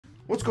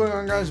What's going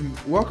on, guys?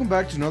 Welcome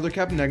back to another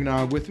Captain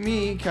Eggnog with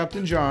me,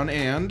 Captain John,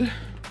 and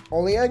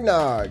only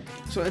Eggnog.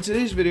 So in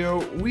today's video,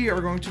 we are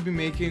going to be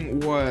making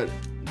what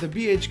the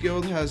BH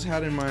Guild has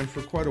had in mind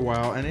for quite a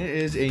while, and it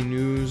is a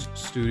news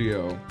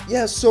studio.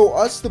 Yeah, so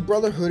us, the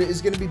Brotherhood, is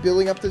going to be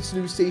building up this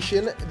news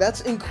station.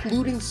 That's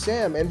including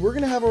Sam, and we're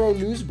going to have our own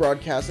news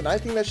broadcast, and I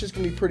think that's just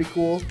going to be pretty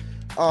cool.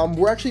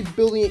 We're actually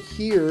building it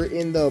here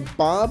in the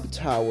Bob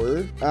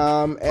Tower,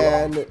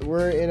 and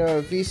we're in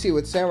a VC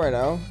with Sam right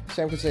now.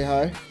 Sam can say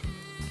hi.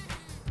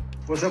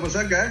 What's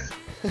up, guys?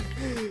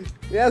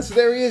 Yeah, so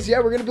there he is. Yeah,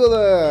 we're going to build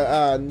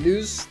a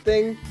news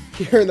thing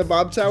here in the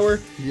Bob Tower.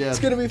 Yeah, it's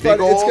going to be fun.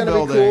 It's going to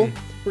be cool.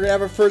 We're going to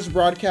have our first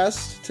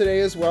broadcast today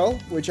as well,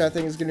 which I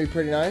think is going to be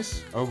pretty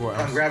nice. Oh, boy.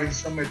 I'm grabbing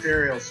some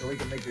material so we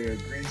can make a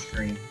green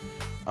screen.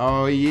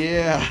 Oh,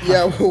 yeah.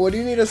 Yeah, what do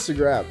you need us to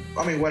grab?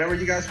 I mean, whatever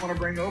you guys want to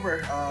bring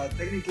over.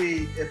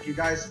 Technically, if you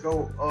guys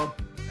go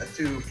up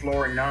to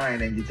floor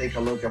 9 and you take a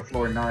look at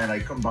floor 9, I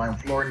combine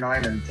floor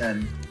 9 and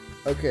 10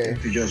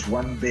 into just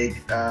one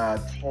big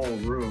tall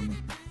room.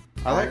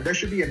 There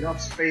should be enough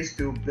space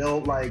to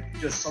build like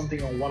just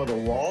something on one of the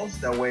walls.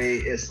 That way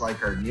it's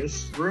like our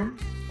news room.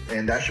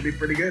 And that should be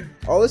pretty good.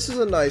 Oh, this is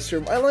a nice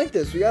room. I like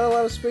this. We got a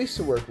lot of space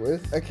to work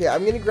with. Okay,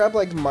 I'm gonna grab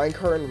like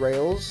minecart and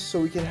rails so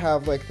we can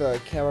have like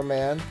the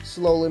cameraman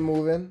slowly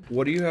moving.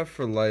 What do you have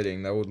for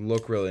lighting? That would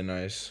look really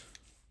nice.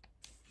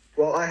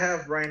 Well, I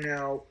have right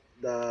now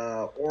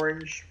the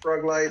orange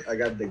frog light. I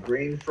got the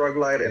green frog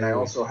light, and I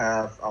also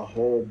have a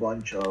whole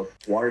bunch of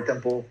water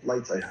temple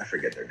lights. I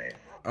forget their name.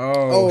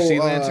 Oh, sea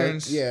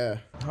lanterns? Yeah.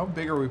 How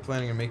big are we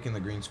planning on making the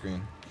green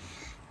screen?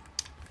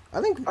 I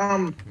think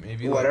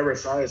maybe whatever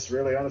size.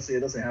 Really, honestly,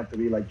 it doesn't have to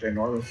be like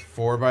ginormous.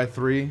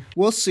 4x3.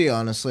 We'll see.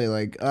 Honestly,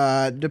 like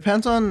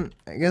depends on.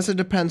 I guess it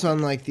depends on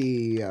like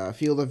the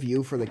field of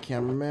view for the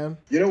cameraman.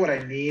 You know what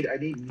I need? I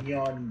need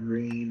neon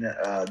green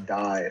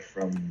dye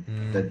from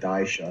the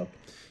dye shop.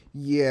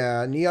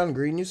 Yeah, neon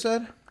green. You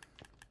said.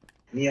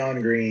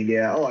 Neon green.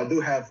 Yeah. Oh, I do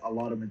have a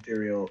lot of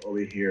material over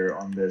here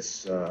on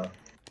this.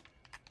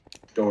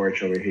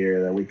 Storage over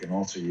here that we can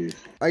also use.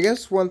 I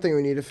guess one thing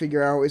we need to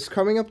figure out is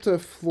coming up to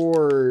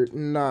floor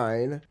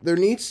 9. There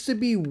needs to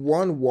be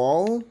one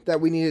wall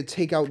that we need to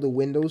take out the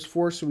windows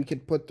for so we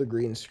could put the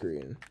green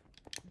screen.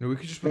 No, we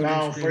could just put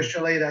no,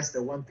 unfortunately, that's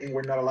the one thing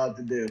we're not allowed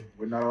to do.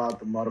 We're not allowed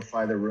to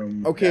modify the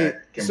room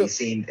that can be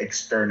seen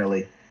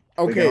externally.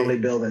 We can only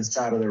build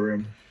inside of the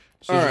room.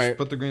 So just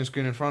put the green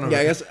screen in front of it.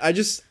 Yeah, I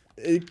guess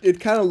it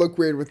kind of looked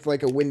weird with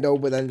like a window,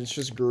 but then it's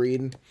just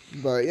green.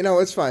 But you know,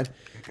 it's fine.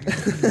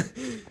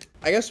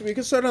 I guess we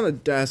can start on the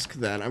desk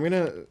then.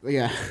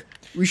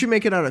 We should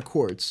make it out of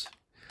quartz.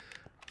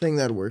 I think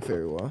that'd work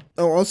very well.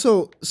 Oh,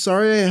 also,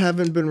 sorry I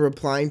haven't been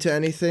replying to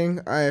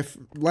anything. I've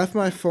left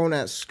my phone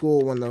at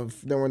school when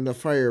the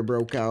fire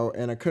broke out,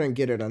 and I couldn't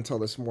get it until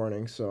this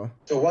morning, so.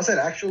 So was it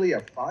actually a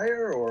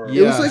fire, or?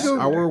 Yeah, it was like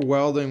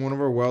one of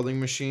our welding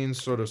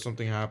machines, sort of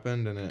something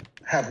happened, and it.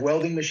 Have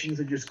welding machines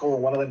at your school,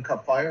 and one of them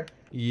caught fire?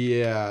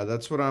 Yeah,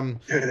 that's what I'm...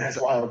 Dude,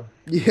 that's wild.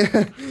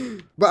 Yeah,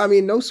 but I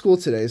mean, no school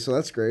today, so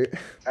that's great.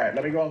 All right,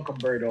 let me go and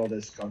convert all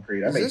this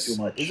concrete. I made too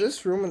much. Is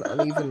this room an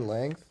uneven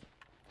length?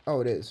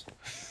 Oh, it is.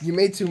 You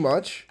made too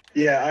much?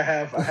 Yeah, I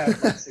have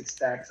like 6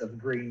 stacks of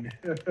green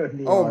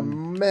neon. Oh,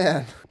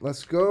 man.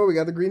 Let's go. We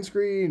got the green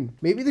screen.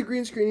 Maybe the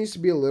green screen needs to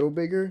be a little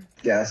bigger.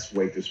 Yeah, that's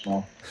way too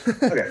small.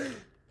 Okay.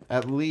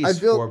 At least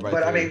 4x3.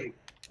 But I mean...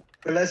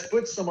 But let's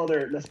put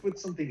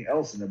something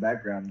else in the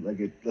background.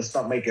 Let's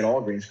not make it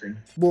all green screen.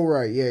 Well,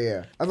 right,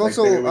 yeah. I've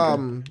also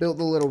built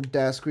the little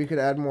desk. We could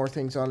add more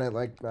things on it,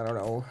 like I don't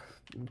know,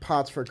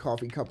 pots for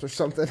coffee cups or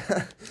something.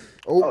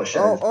 Oh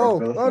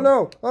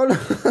no!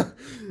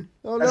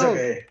 That's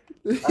okay.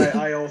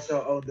 I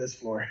also own this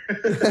floor.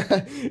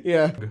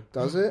 Yeah.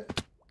 Does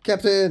it?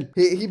 Captain,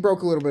 he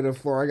broke a little bit of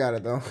floor. I got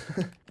it though.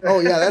 Oh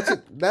yeah,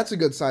 that's a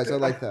good size. I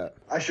like that.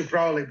 I should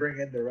probably bring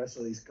in the rest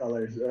of these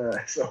colors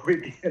so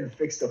we can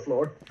fix the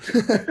floor.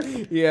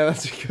 Yeah,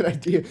 that's a good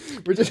idea.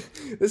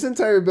 This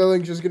entire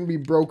building's just gonna be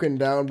broken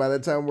down by the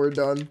time we're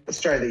done. Let's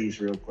try these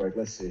real quick.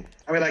 Let's see.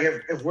 I mean, like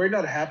if we're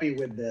not happy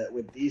with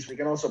these, we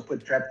can also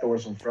put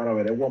trapdoors in front of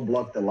it. It won't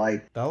block the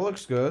light. That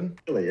looks good.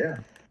 Really, yeah.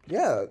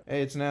 Yeah.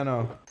 Hey, it's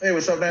Nano. Hey,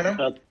 what's up,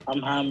 Nano?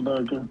 I'm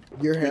hamburger.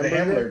 You're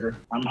hamburger?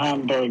 I'm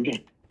hamburger.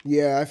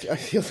 Yeah, I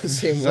feel the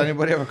same way. Does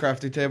anybody have a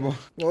crafty table?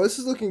 Well, this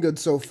is looking good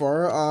so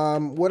far.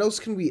 What else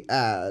can we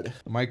add?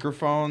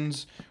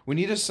 Microphones. We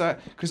need a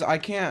set, because I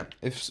can't,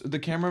 if the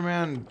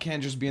cameraman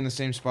can't just be in the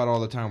same spot all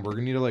the time, we're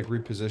going to need to, like,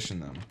 reposition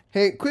them.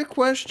 Hey, quick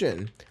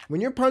question.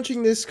 When you're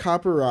punching this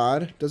copper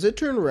rod, does it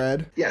turn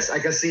red? Yes, I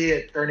can see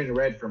it turning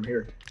red from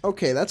here.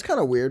 Okay, that's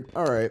kind of weird.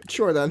 All right,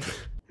 sure then.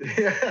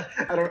 Yeah,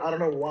 I don't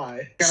know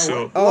why. It's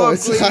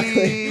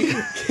Lockley.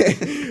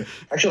 Okay.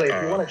 Actually,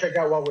 if you want to check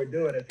out what we're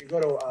doing, if you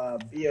go to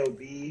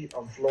BOB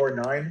on floor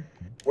 9,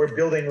 we're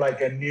building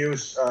like a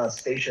news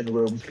station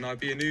room. Can I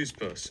be a news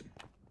person?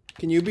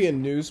 Can you be a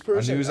news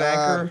person? A news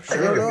anchor? I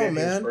don't know,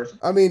 man.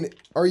 I mean,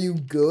 are you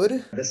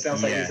good? This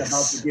sounds like he's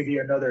about to give you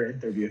another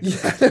interview.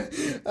 Yeah,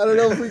 I don't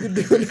know if we could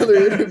do another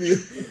interview.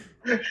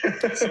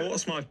 So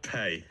what's my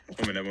pay?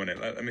 One minute.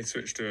 Let me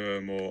switch to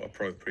a more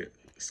appropriate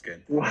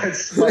skin.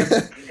 What's my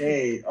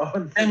pay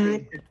on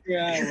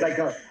like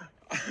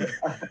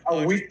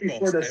a week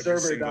before the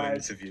server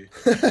dies?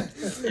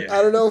 Yeah.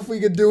 I don't know if we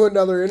could do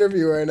another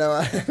interview right now.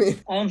 I mean,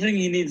 I don't think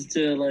he needs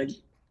to like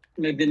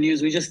make the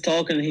news. We just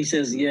talk and he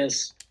says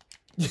yes.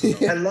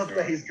 I love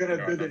that he's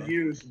gonna do the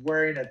news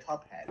wearing a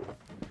top hat.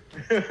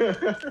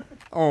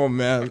 Oh I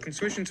man. can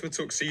switch into a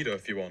tuxedo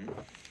if you want.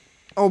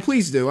 Oh,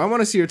 please do. I want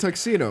to see your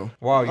tuxedo.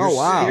 Wow, you're,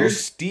 wow. you're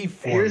Steve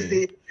for Here's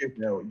me. the issue,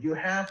 though. You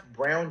have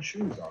brown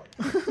shoes on.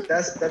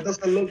 That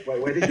doesn't look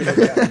right. Where did you look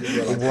at? Did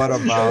you like, What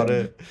about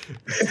it?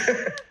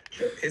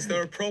 Is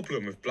there a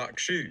problem with black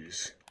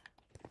shoes?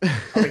 I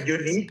mean, you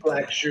need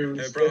black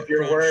shoes if you're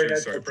brown wearing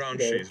shoes, a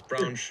tuxedo.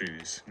 brown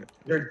shoes.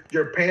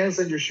 Your pants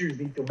and your shoes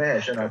need to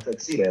match on a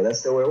tuxedo.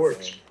 That's the way it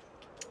works.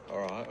 All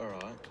right.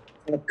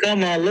 Oh,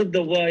 come on, look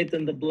the white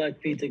and the black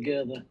feet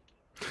together.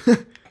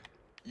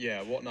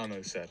 Yeah, what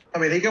Nano said. I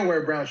mean, he can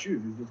wear brown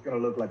shoes. He's just gonna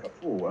look like a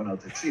fool on a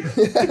tuxedo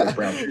with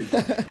brown shoes.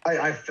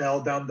 I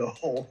fell down the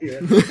hole here,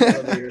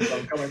 so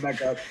I'm coming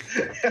back up.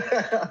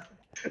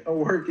 I'm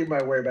working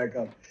my way back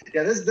up.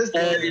 Yeah, this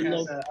building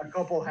has a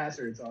couple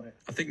hazards on it.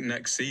 I think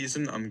next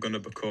season I'm gonna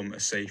become a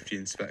safety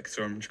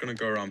inspector. I'm just gonna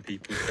go around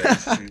people's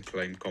bases and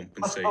claim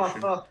compensation.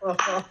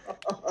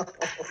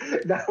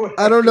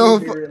 I don't know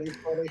if really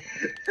funny.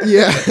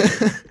 Yeah.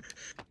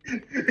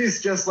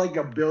 He's just like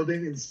a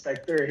building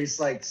inspector. He's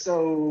like,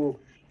 so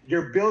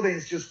your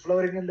building's just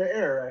floating in the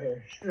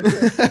air right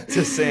here.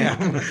 To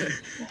Sam.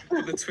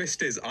 But the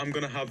twist is, I'm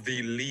gonna have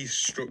the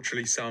least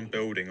structurally sound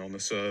building on the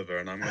server,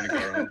 and I'm gonna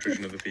go around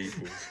judging other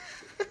people's.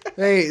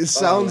 Hey, it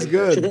sounds like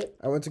good.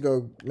 I went to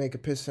go make a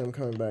piss and I'm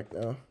coming back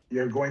now.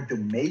 You're going to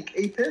make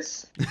a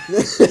piss?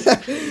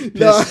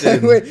 No,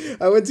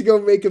 I went to go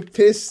make a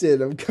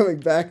piston. I'm coming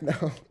back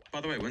now. By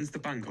the way, when's the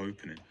bank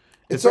opening?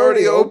 It's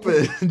already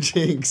open.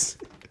 Jinx.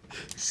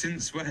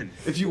 Since when?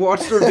 If you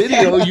watched our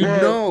video, you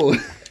know.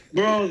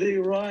 Bro, they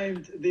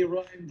rhymed.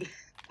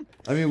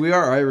 I mean, we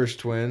are Irish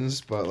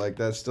twins, but like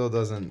that still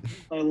doesn't.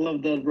 I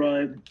love that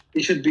rhyme.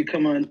 He should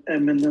become an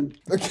Eminem.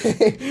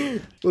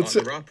 Okay. Like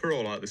the rapper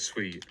or like the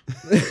sweet?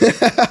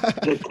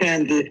 The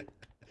candy.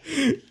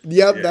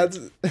 Yep, Yeah. that's.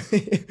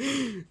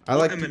 I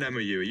like. What Eminem are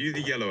you? Are you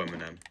the yellow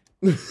Eminem?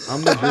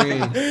 I'm the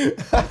green.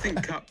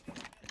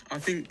 I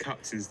think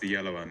Captain's the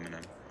yellow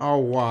Eminem. Oh,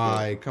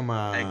 why? Come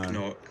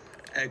on.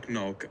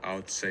 Eggnog, I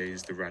would say,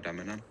 is the red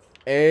Eminem.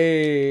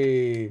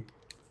 Hey.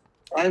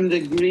 I'm the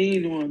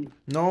green one.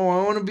 No,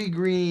 I want to be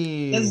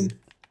green. That's The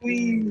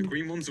green.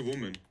 green one's a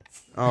woman.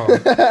 Oh.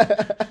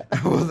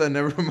 Well, then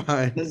never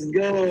mind. Let's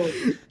go.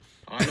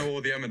 I know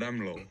all the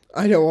Eminem lore.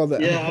 I know all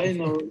that. Yeah, I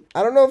know.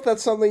 I don't know if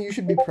that's something you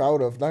should be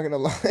proud of. Not gonna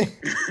lie.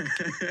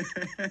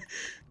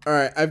 All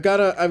right, I've got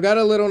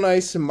a little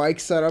nice mic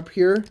set up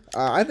here.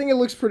 I think it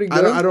looks pretty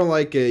good. I don't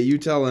like it. You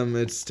tell him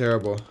it's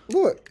terrible.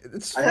 Look,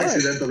 it's I fine.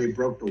 accidentally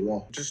broke the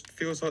wall. Just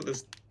feels like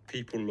there's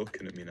people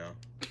looking at me now.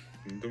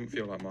 It doesn't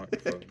feel like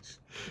microphones.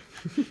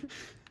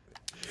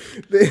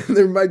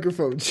 They're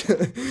microphones.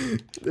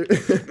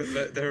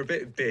 They're a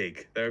bit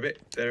big. They're a bit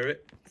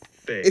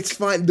thick. It's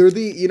fine. They're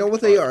the, you know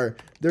what they are?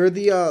 They're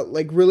the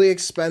like really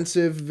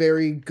expensive,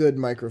 very good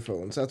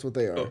microphones. That's what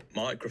they are. Oh,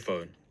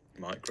 microphone.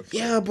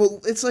 Yeah, but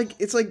it's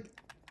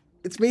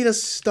made of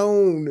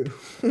stone.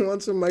 Who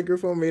wants a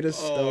microphone made of Oh,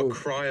 stone?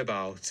 cry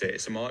about it.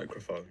 It's a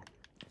microphone.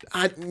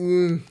 I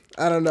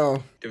don't know.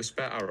 Do you have a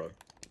spare arrow?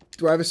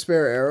 Do I have a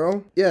spare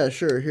arrow? Yeah,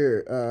 sure.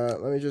 Here,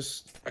 let me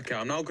just. Okay,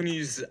 I'm now going to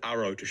use the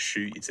arrow to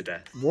shoot you to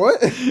death.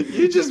 What?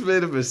 You just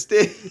made a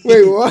mistake.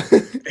 Wait, what?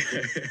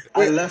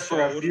 I left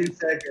for a few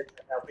seconds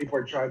and now people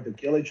are trying to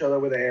kill each other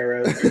with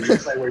arrows. It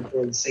looks like we're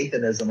doing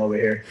Satanism over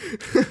here.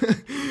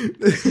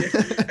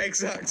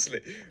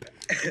 Exactly.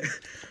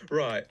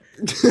 Right.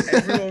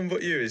 Everyone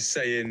but you is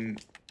saying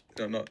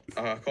no.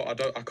 I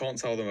can't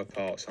tell them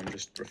apart, so I'm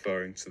just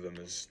referring to them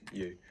as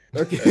you.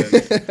 Okay.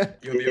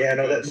 You're the Yeah,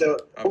 only no, person.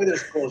 the way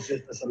this close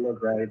just doesn't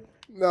look right.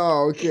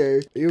 No, okay.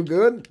 Are you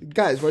good?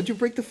 Guys, why'd you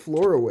break the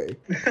floor away?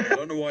 I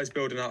don't know why he's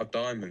building out of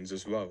diamonds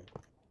as well.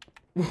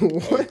 Oh,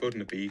 he's What?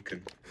 building a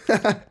beacon.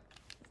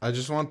 I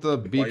just want the Why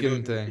are you beacon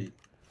building a thing. beacon?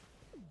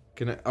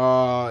 Can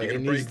I? You're it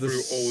gonna break needs the.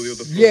 through all the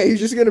other. Yeah, you're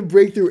just gonna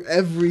break through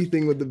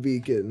everything with the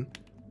beacon.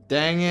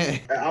 Dang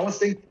it! I was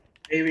thinking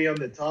maybe on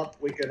the top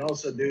we can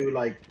also do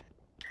like,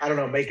 I don't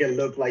know, make it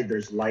look like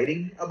there's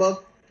lighting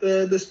above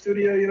the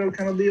studio, you know,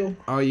 kind of deal.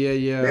 Oh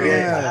yeah. Maybe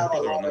Yeah.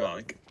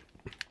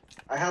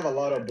 I have a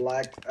lot of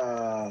black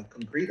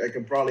concrete. I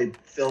can probably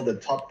fill the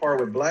top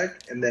part with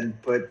black and then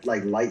put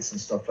like lights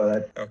and stuff like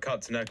that. Oh,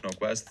 Captain Eggnog,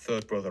 where's the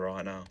third brother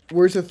right now?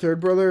 Where's the third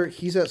brother?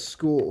 He's at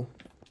school.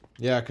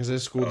 Yeah, because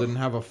his school Oh. didn't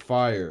have a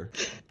fire.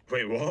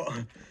 Wait,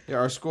 what? Yeah,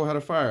 our school had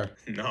a fire.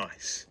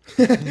 Nice.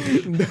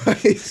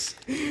 Nice.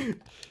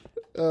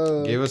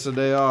 Gave us a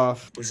day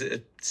off. Was it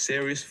a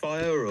serious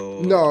fire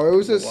or? No, it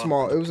was a what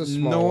small. It was a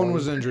small. No one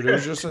was injured. It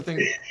was just, I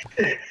think.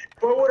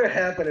 What would have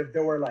happened if they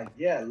were like,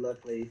 yeah,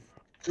 luckily,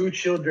 2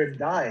 children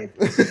died.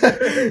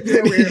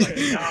 It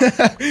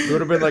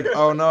would have been like,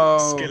 oh no.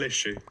 Skill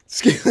issue.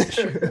 Skill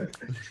issue.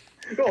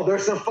 Oh,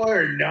 there's a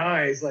fire.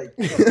 Nice. Like,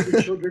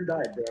 2 children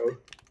died, bro.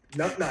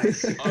 Not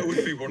nice. I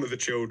would be one of the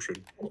children.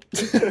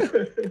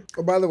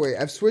 Oh, by the way,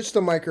 I've switched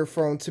the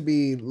microphone to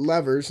be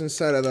levers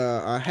instead of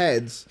the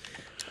heads.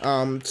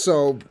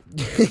 So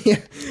yeah,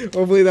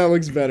 hopefully that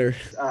looks better.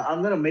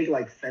 I'm gonna make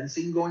like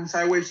fencing going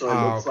sideways, so it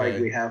looks like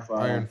we have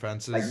iron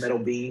fences, like metal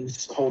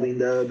beams holding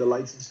the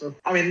lights and stuff.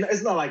 I mean,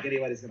 it's not like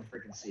anybody's gonna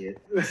freaking see it.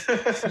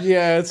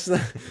 Yeah, it's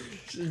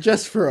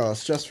just for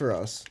us. Just for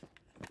us.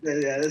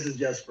 Yeah, this is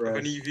just for Have us.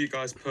 any of you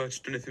guys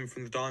purchased anything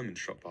from the diamond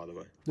shop, by the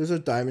way? There's a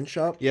diamond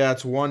shop. Yeah,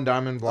 it's 1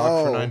 diamond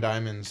block for Oh. 9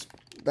 diamonds.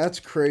 That's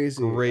crazy.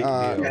 Great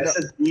deal. Yeah, it's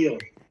a steal.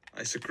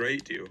 It's a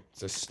great deal.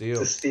 It's a steal.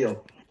 It's a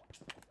steal.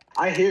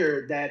 I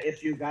hear that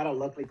if you got a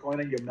Lockley coin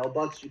in your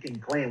mailbox, you can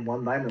claim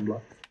 1 diamond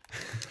block.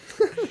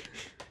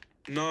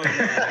 No.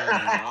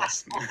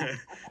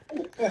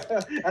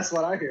 That's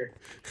what I hear.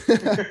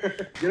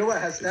 You know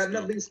what? Has that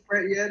not been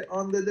spread yet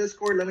on the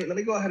Discord? Let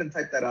me go ahead and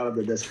type that out of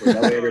the Discord.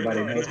 That way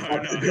everybody knows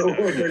what to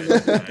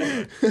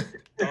do.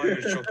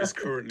 Diamond shop is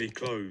currently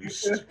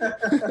closed.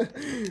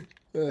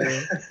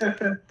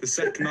 The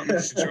second that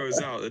message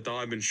goes out, the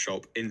diamond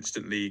shop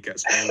instantly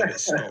gets all of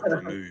its stock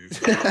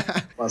removed.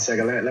 1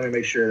 second, let me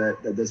make sure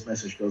that this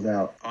message goes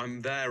out.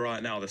 I'm there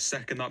right now. The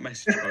second that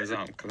message goes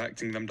out, I'm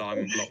collecting them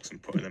diamond blocks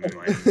and putting them in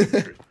my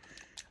inventory.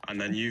 And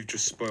then you've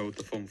just spoiled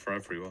the fun for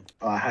everyone.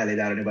 Oh, I highly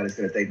doubt anybody's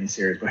going to take me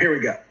serious, but here we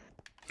go.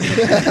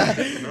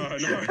 No.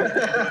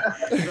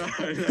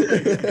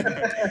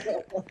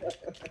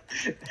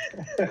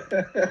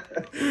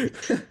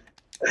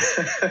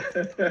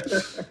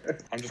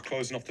 I'm just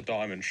closing off the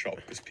diamond shop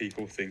because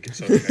people think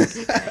it's okay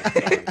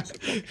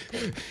to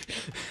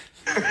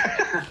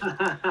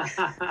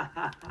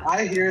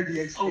I hear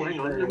the exchange Oh, hang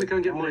on, let me go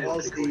and get my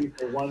LC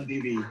for 1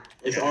 DB.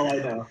 It's all I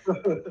know.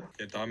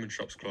 Yeah, diamond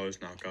shop's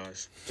closed now,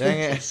 guys. Dang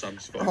it.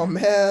 Sam's fault. Oh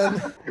man.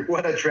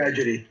 What a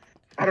tragedy.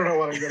 I don't know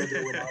what I'm going to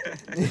do without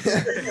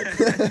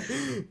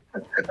it.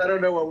 I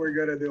don't know what we're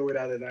going to do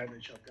without a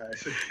diamond shop,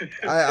 guys.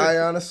 I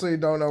honestly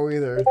don't know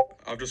either.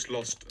 I've just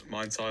lost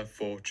my entire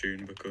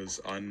fortune because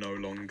I no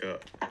longer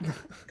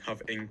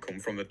have income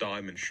from the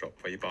diamond shop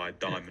where you buy a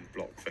diamond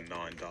block for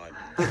 9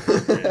 diamonds.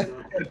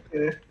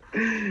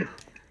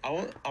 I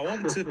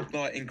want to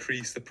like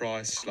increase the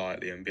price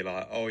slightly and be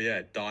like, oh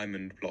yeah,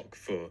 diamond block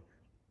for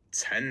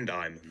 10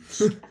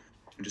 diamonds.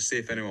 And just see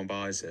if anyone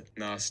buys it.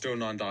 Nah, still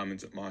 9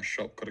 diamonds at my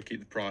shop. Got to keep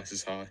the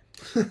prices high.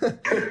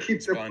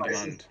 Keep Supply and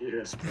prices.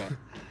 demand.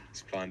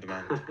 Supply and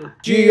demand.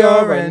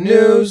 GRN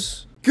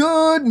News.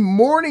 Good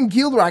morning,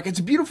 GuildRock. It's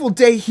a beautiful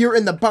day here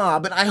in the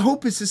Bob, and I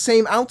hope it's the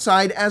same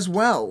outside as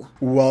well.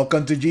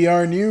 Welcome to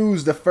GR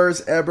News, the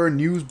first ever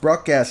news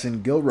broadcast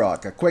in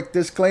GuildRock. A quick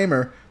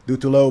disclaimer, due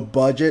to low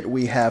budget,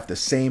 we have the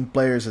same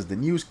players as the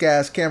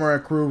newscast, camera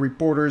crew,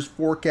 reporters,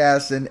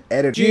 forecasts, and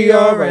editors.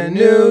 GRN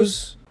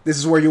News. This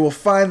is where you will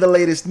find the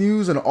latest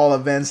news on all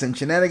events and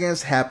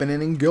shenanigans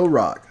happening in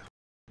GuildRock.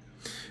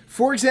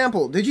 For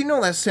example, did you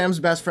know that Sam's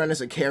best friend is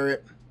a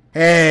carrot?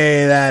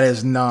 Hey, that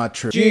is not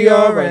true.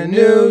 GRN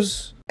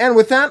News. And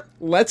with that,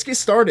 let's get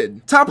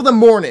started. Top of the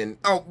morning.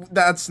 Oh,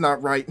 that's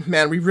not right.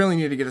 Man, we really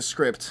need to get a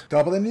script.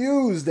 Top of the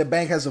news, the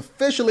bank has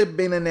officially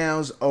been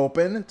announced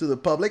open to the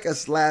public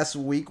as last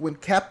week when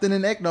Captain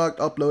and Eggnog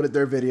uploaded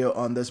their video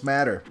on this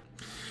matter.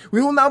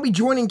 We will now be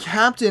joining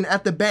Captain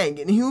at the bank,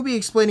 and he will be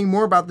explaining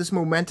more about this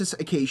momentous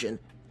occasion.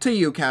 To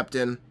you,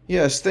 Captain.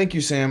 Yes, thank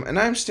you, Sam. And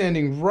I'm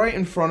standing right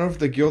in front of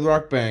the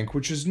GuildRock Bank,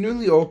 which is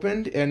newly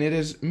opened, and it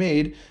is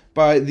made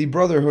by the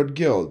Brotherhood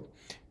Guild.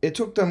 It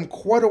took them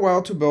quite a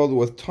while to build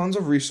with tons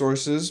of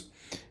resources,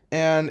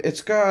 and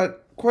it's got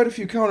quite a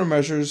few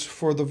countermeasures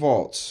for the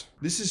vaults.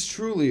 This is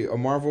truly a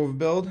marvel of a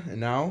build,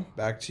 and now,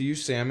 back to you,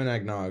 Sam and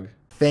Eggnog.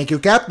 Thank you,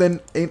 Captain.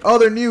 In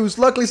other news,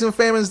 Lockley's and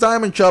Famon's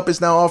Diamond Shop is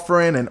now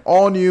offering an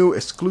all-new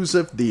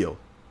exclusive deal.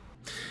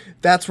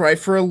 That's right,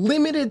 for a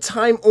limited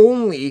time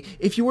only,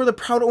 if you are the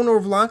proud owner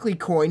of Lockley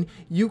coin,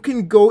 you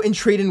can go and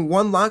trade in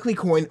 1 Lockley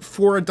coin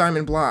for a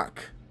diamond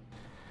block.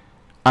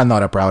 I'm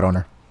not a proud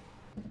owner.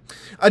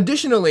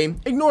 Additionally,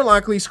 ignore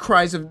Lockley's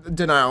cries of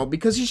denial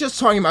because he's just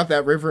talking about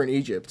that river in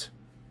Egypt.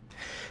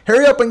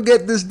 Hurry up and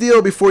get this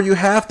deal before you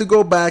have to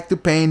go back to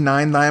paying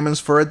 9 diamonds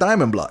for a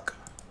diamond block.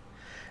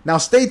 Now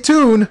stay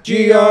tuned.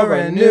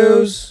 GRN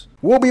News.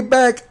 We'll be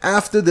back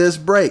after this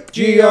break.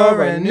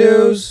 GRN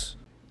News.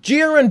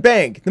 GRN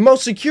Bank, the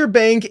most secure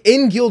bank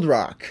in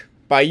GuildRock.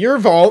 Buy your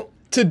vault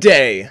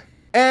today.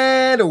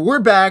 And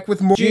we're back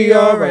with more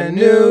GRN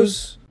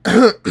News.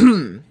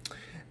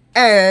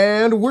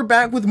 And we're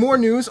back with more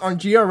news on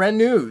GRN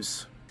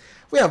News.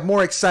 We have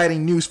more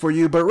exciting news for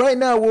you, but right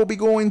now we'll be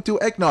going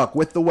to Eggnog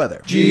with the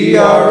weather.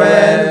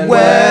 GRN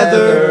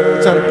Weather.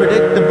 It's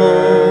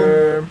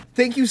unpredictable.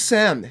 Thank you,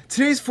 Sam.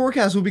 Today's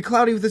forecast will be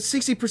cloudy with a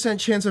 60%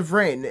 chance of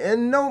rain.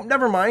 And no,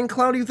 never mind,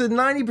 cloudy with a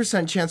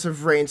 90% chance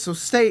of rain, so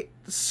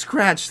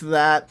scratch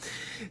that.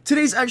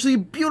 Today's actually a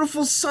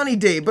beautiful sunny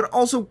day, but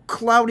also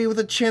cloudy with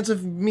a chance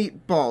of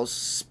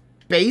meatballs.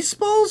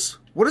 Spaceballs?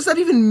 What does that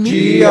even mean?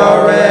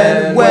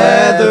 GRN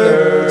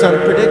weather. It's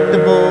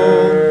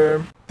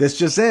unpredictable. This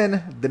just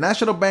in, the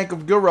National Bank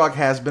of GuildRock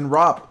has been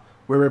robbed,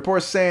 with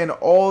reports saying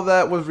all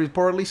that was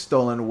reportedly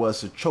stolen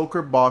was a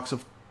choker box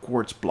of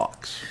quartz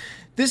blocks.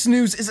 This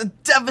news is a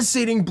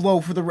devastating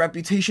blow for the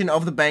reputation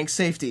of the bank's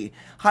safety.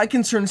 High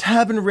concerns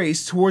have been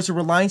raised towards the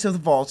reliance of the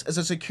vaults as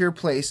a secure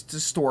place to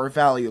store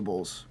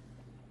valuables.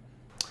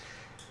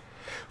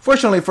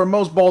 Fortunately for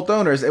most vault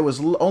owners, it was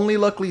only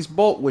Lockley's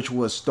vault which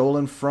was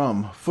stolen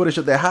from. Footage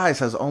of the heist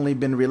has only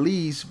been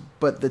released,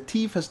 but the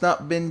thief has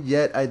not been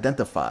yet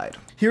identified.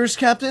 Here's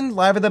Captain,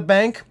 live at the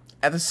bank,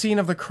 at the scene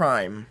of the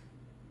crime.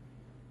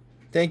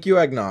 Thank you,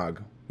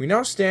 Eggnog. We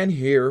now stand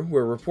here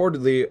where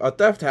reportedly a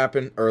theft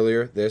happened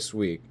earlier this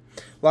week.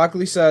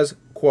 Lockley says,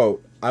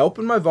 quote, I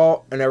opened my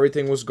vault and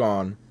everything was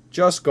gone.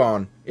 Just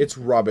gone. It's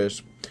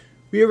rubbish.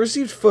 We have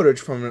received footage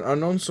from an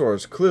unknown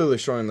source clearly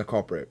showing the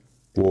culprit.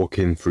 Walk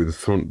in through the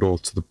front door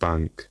to the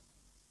bank.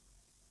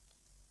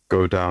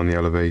 Go down the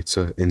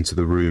elevator into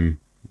the room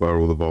where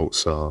all the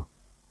vaults are.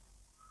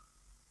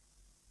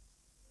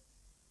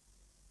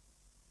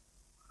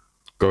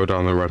 Go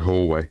down the red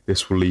hallway.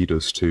 This will lead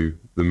us to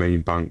the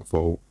main bank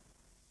vault.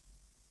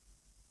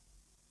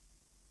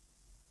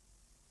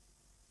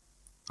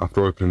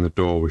 After opening the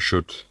door, we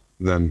should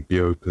then be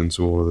open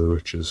to all of the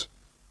riches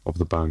of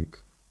the bank.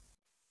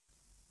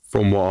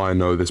 From what I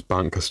know, this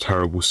bank has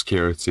terrible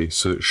security,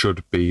 so it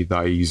should be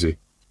that easy.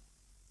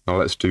 Now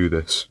let's do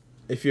this.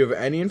 If you have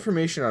any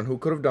information on who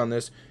could have done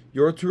this,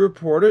 you're to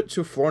report it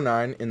to floor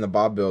 9 in the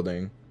Bob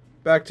building.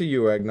 Back to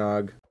you,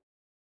 Eggnog.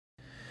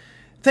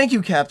 Thank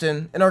you,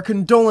 Captain, and our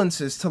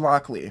condolences to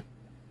Lockley.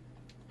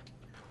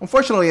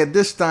 Unfortunately, at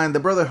this time, the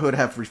Brotherhood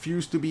have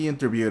refused to be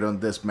interviewed on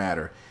this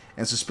matter,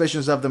 and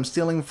suspicions of them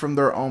stealing from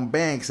their own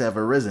banks have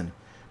arisen.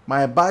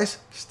 My advice,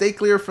 stay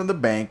clear from the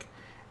bank,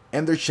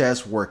 and their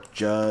chests work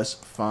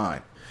just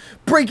fine.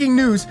 Breaking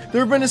news!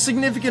 There have been a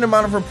significant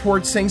amount of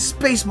reports saying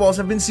spaceballs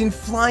have been seen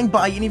flying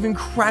by and even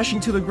crashing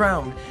to the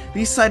ground.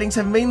 These sightings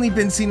have mainly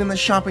been seen in the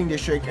shopping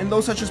district, and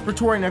those such as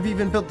Praetorian have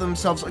even built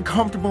themselves a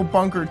comfortable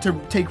bunker to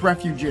take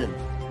refuge in.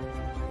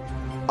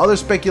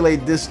 Others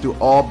speculate this to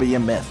all be a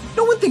myth.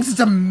 No one thinks it's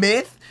a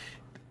myth!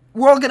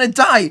 We're all gonna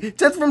die!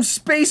 Death from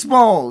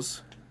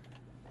spaceballs!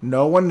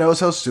 No one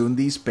knows how soon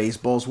these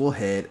spaceballs will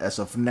hit. As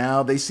of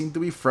now, they seem to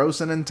be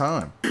frozen in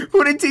time.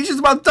 Who did teach us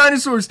about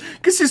dinosaurs?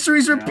 Because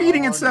history's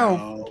repeating itself.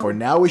 No. For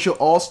now, we should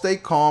all stay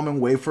calm and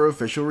wait for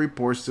official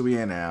reports to be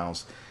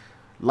announced.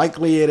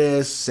 Likely it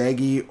is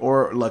Seggy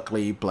or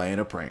Lockley playing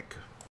a prank.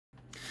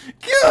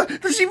 Yeah,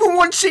 there's even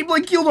one shaped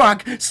like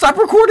GuildRock. Stop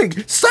recording!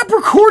 Stop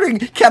recording!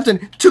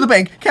 Captain, to the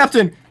bank!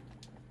 Captain!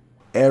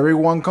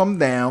 Everyone calm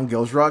down.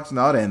 GuildRock's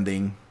not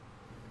ending.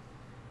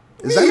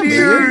 Is that a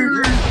Meteor!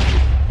 meteor?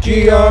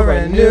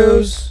 GRN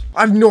News.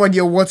 I have no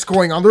idea what's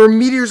going on. There are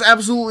meteors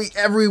absolutely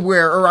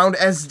everywhere around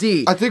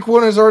SD. I think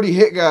one has already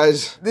hit,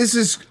 guys. This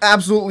is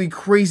absolutely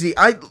crazy.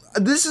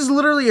 This is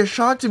literally a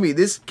shock to me.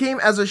 This came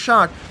as a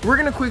shock. We're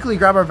gonna quickly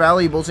grab our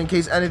valuables in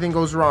case anything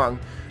goes wrong.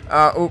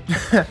 Oh,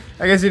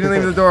 I guess you didn't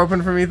leave the door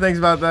open for me. Thanks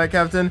about that,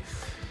 Captain.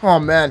 Oh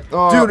man,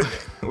 dude.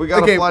 We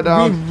gotta fly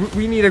down.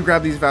 We need to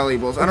grab these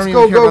valuables. I don't Let's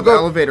even care go, about the go.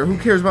 elevator. Who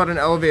cares about an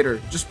elevator?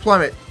 Just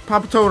plummet.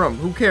 Pop a totem.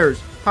 Who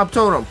cares? Pop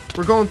totem.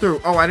 We're going through.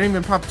 Oh, I didn't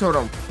even pop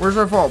totem. Where's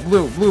our fault?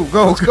 Blue,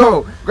 go, Let's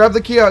go. Grab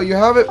the key out. You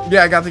have it?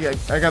 Yeah, I got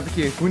the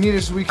key. We need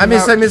a. We I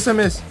can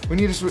miss. We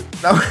need a.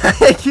 No,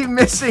 I keep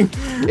missing.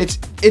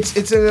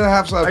 It's in a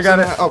half slab. I got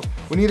it. Oh,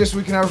 we need a so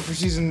we can have it for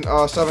season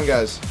 7,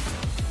 guys.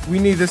 We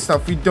need this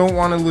stuff. We don't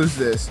want to lose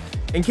this.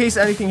 In case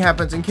anything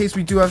happens, in case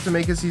we do have to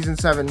make a season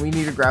 7, we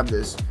need to grab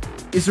this.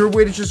 Is there a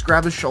way to just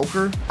grab a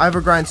shulker? I have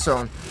a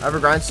grindstone.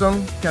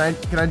 Can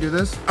I do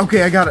this?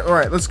 Okay, I got it. All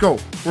right, let's go.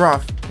 We're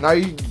off. Now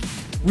you.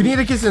 We need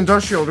to kiss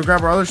industrial to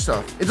grab our other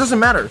stuff. It doesn't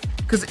matter,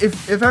 because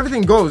if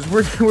everything goes,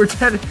 we're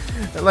dead.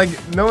 Like,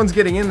 no one's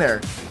getting in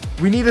there.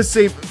 We need to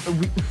save...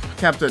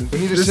 Captain, We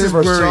need to this save is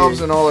ourselves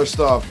worrying. and all our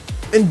stuff.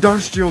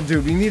 Industrial,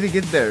 dude. We need to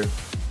get there.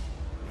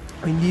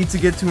 We need to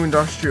get to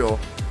industrial.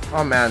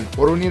 Oh, man.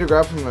 What do we need to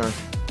grab from there?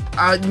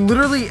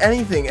 Literally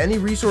anything. Any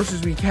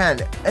resources we can.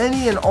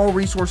 Any and all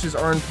resources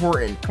are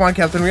important. Come on,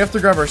 Captain. We have to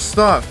grab our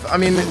stuff. I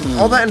mean,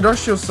 all that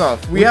industrial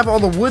stuff. We have all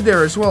the wood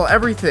there as well.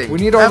 Everything. We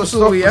need all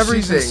absolutely the stuff for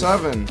everything.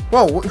 season 7.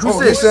 Whoa, who's Oh,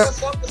 this?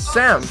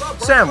 hey,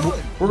 Sam.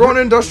 We're going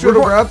to industrial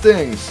We're to grab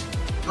things.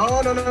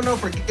 No,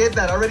 forget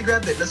that. I already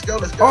grabbed it. Let's go.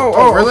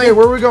 Oh, really? Okay,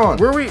 where are we going?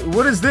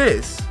 What is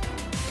this?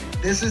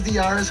 This is the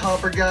Iris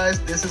Hopper, guys.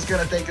 This is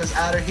gonna take us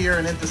out of here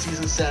and into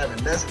season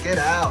 7. Let's get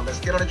out. Let's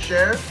get on a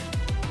chair.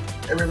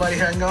 Everybody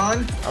hang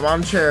on. I'm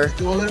on chair.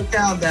 Do a little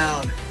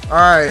countdown. All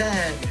right.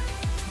 10,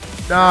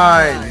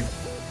 9,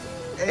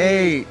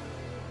 8,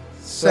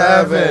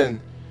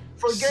 7.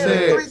 Forget 6.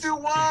 it. 3, 2,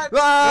 1.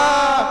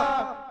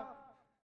 Ah!